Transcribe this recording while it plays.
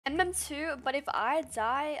MM2, but if I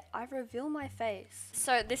die, I reveal my face.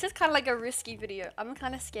 So this is kind of like a risky video. I'm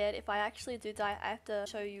kind of scared if I actually do die, I have to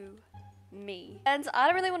show you me. And I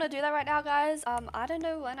don't really want to do that right now, guys. I don't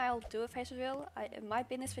know when I'll do a face reveal. It might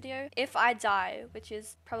be in this video. If I die, which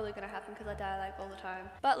is probably going to happen because I die like all the time.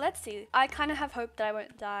 But let's see. I kind of have hope that I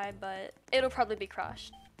won't die, but it'll probably be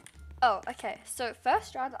crushed. Oh, okay. So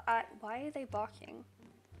first round, why are they barking?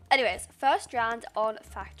 Anyways, first round on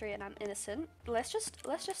factory and I'm innocent. Let's just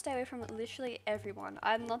stay away from literally everyone.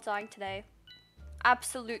 I'm not dying today.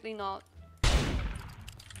 Absolutely not.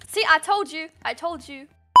 See, I told you. I told you.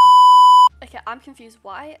 Okay, I'm confused.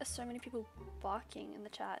 Why are so many people barking in the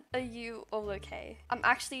chat? Are you all okay? I'm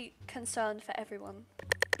actually concerned for everyone.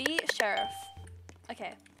 Be sheriff.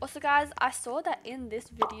 Okay. Also, guys, I saw that in this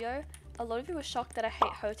video, a lot of you were shocked that I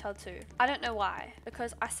hate Hotel 2. I don't know why,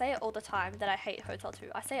 because I say it all the time that I hate Hotel 2.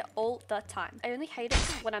 I say it all the time. I only hate it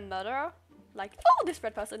when I'm murderer. Like, oh, this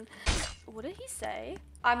red person. What did he say?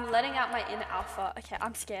 I'm letting out my inner alpha. Okay,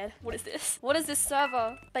 I'm scared. What is this? What is this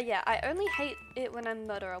server? But yeah, I only hate it when I'm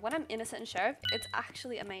murderer. When I'm innocent and sheriff, it's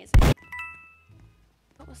actually amazing.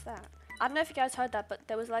 What was that? I don't know if you guys heard that, but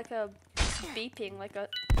there was like a beeping, like a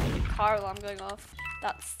car alarm going off.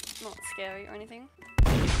 That's not scary or anything.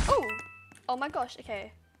 Oh! Oh my gosh,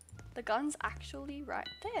 okay. The gun's actually right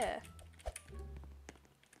there.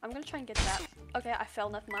 I'm gonna try and get that. Okay, I fell,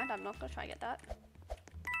 never mind. I'm not gonna try and get that.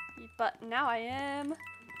 But now I am.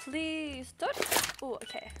 Please, don't. Oh,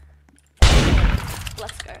 okay.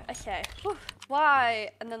 Let's go. Okay. Whew. Why?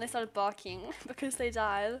 And then they started barking because they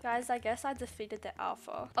died. Guys, I guess I defeated the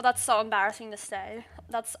alpha. Oh, that's so embarrassing to say.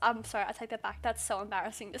 I'm sorry, I take that back. That's so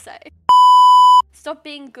embarrassing to say. Stop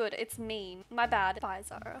being good. It's mean. My bad. Bye,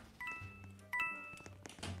 Zara.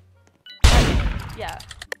 Yeah.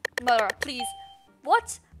 Murderer, please.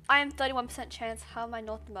 What? I am 31% chance. How am I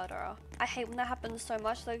not the murderer? I hate when that happens so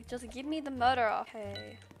much. Like, just give me the murderer.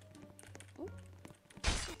 Okay. Ooh.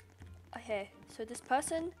 Okay, so this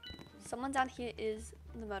person, someone down here is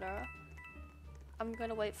the murderer. I'm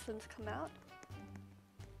gonna wait for them to come out.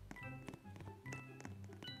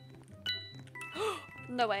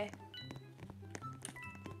 No way.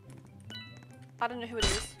 I don't know who it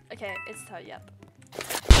is. Okay, it's her, yep.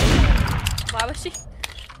 Why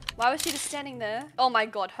was she just standing there? Oh my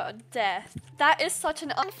god, her death. That is such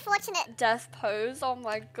an unfortunate death pose. Oh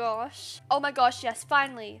my gosh. Oh my gosh, yes,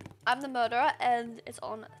 finally. I'm the murderer and it's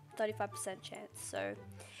on 35% chance. So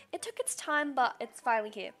it took its time, but it's finally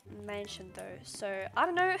here. Mansion though. So I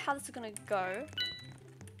don't know how this is gonna go.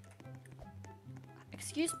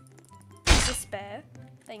 Excuse despair.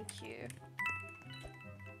 Thank you.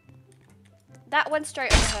 That went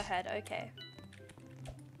straight over her head, okay.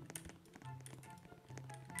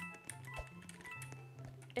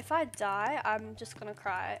 If I die, I'm just gonna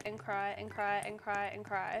cry and cry and cry and cry and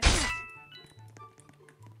cry.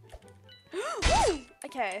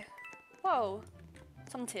 Okay. Whoa.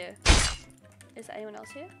 Someone's here. Is there anyone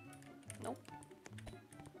else here? Nope.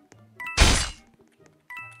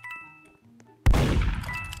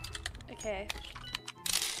 Okay.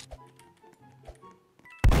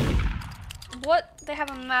 What? They have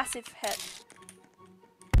a massive head.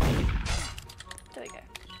 There we go.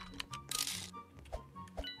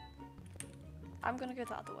 I'm gonna go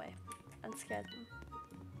the other way and scare them.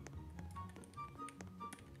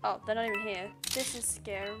 Oh, they're not even here. This is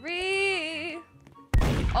scary.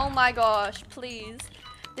 Oh my gosh, please.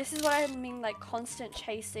 This is what I mean, like constant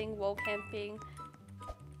chasing, wall camping.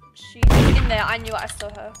 She's in there. I knew it. I saw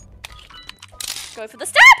her. Go for the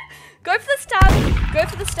stab! Go for the stab! Go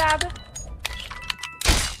for the stab!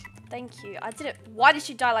 Thank you. I did it. Why did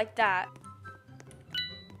she die like that?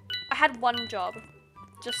 I had one job.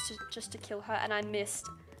 Just to kill her and I missed.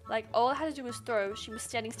 Like all I had to do was throw. She was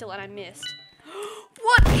standing still and I missed.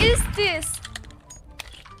 What is this?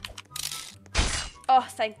 Oh,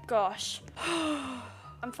 thank gosh.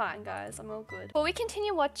 I'm fine, guys. I'm all good. Before we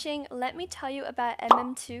continue watching, let me tell you about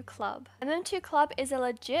MM2 Club. MM2 Club is a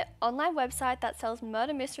legit online website that sells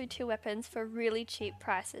Murder Mystery 2 weapons for really cheap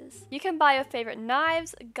prices. You can buy your favorite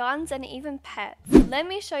knives, guns, and even pets. Let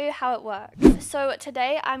me show you how it works. So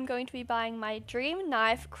today I'm going to be buying my dream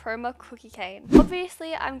knife chroma cookie cane.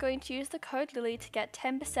 Obviously, I'm going to use the code Lily to get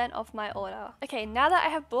 10% off my order. Okay, now that I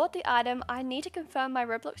have bought the item, I need to confirm my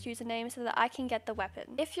Roblox username so that I can get the weapon.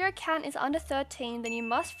 If your account is under 13, then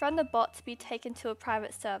you must friend the bot to be taken to a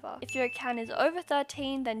private server. If your account is over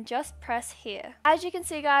 13, then just press here. As you can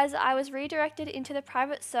see, guys, I was redirected into the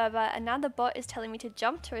private server and now the bot is telling me to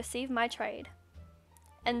jump to receive my trade.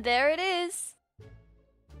 And there it is.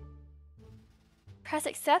 Press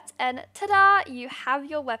accept and ta-da, you have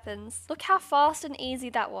your weapons. Look how fast and easy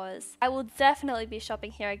that was. I will definitely be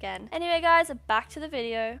shopping here again. Anyway guys, back to the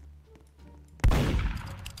video.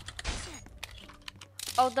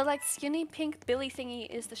 Oh, the like skinny pink Billy thingy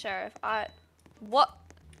is the sheriff. What?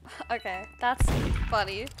 Okay, that's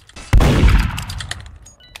funny.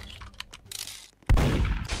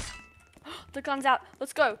 The gun's out.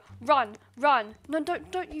 Let's go. Run, run. No,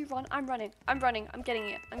 don't you run. I'm running. I'm running. I'm getting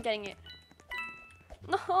it. I'm getting it.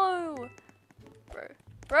 No! Bro.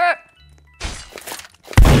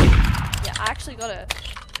 Yeah, I actually got it.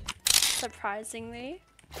 Surprisingly.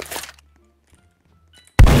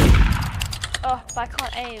 Oh, but I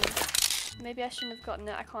can't aim. Maybe I shouldn't have gotten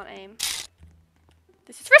it. I can't aim.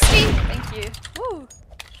 This is risky! Thank you. Woo!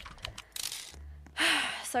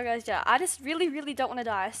 So guys, yeah, I just really don't want to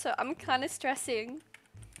die. So I'm kind of stressing.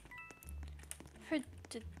 Who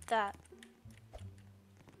did that?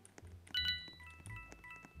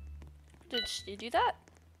 Did she do that?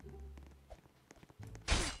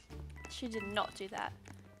 She did not do that.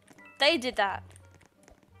 They did that.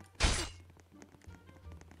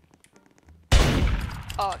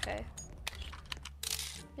 Oh, okay.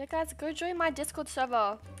 Yeah, guys, go join my Discord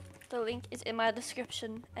server. The link is in my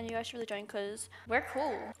description, and you guys should really join because we're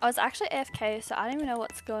cool. I was actually AFK, so I don't even know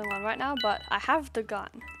what's going on right now, but I have the gun.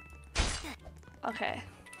 Okay.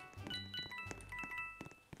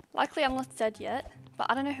 Likely I'm not dead yet, but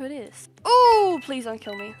I don't know who it is. Oh, please don't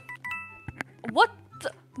kill me. What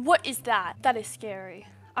is that? That is scary.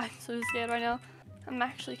 I'm so scared right now. I'm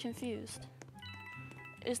actually confused.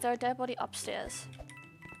 Is there a dead body upstairs?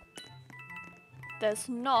 There's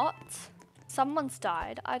not. Someone's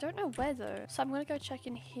died. I don't know where though. So I'm gonna go check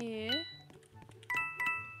in here.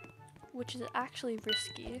 Which is actually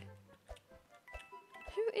risky.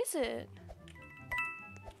 Who is it?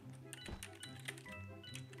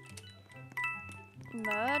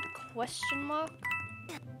 Murd? Question mark?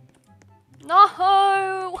 No!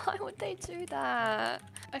 Why would they do that?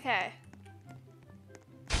 Okay.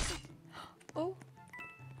 Oh.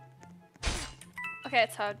 Okay,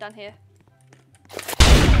 it's her. Done here.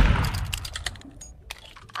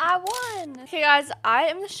 I won! Okay guys, I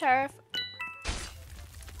am the sheriff.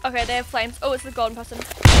 Okay, they have flames. Oh, it's the golden person.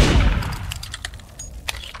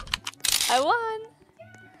 I won!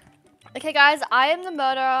 Okay guys, I am the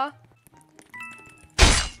murderer.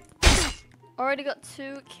 Already got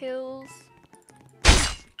 2 kills.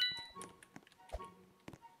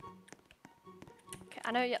 Okay,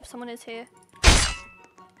 I know, yep, someone is here.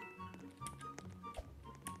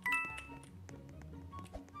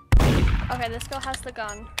 Okay, this girl has the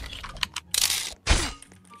gun.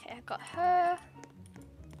 Okay, I got her.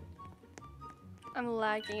 I'm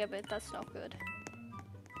lagging a bit, that's not good.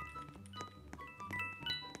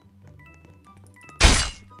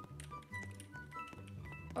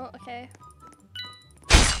 Oh, okay.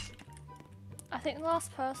 I think the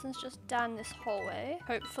last person's just down this hallway,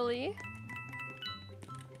 hopefully.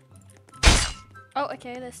 Oh,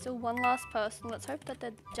 okay, there's still one last person. Let's hope that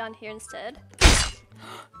they're down here instead.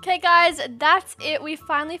 Okay guys, that's it. We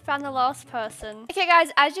finally found the last person. Okay guys,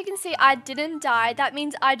 as you can see, I didn't die. That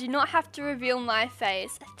means I do not have to reveal my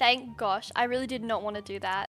face. Thank gosh. I really did not want to do that.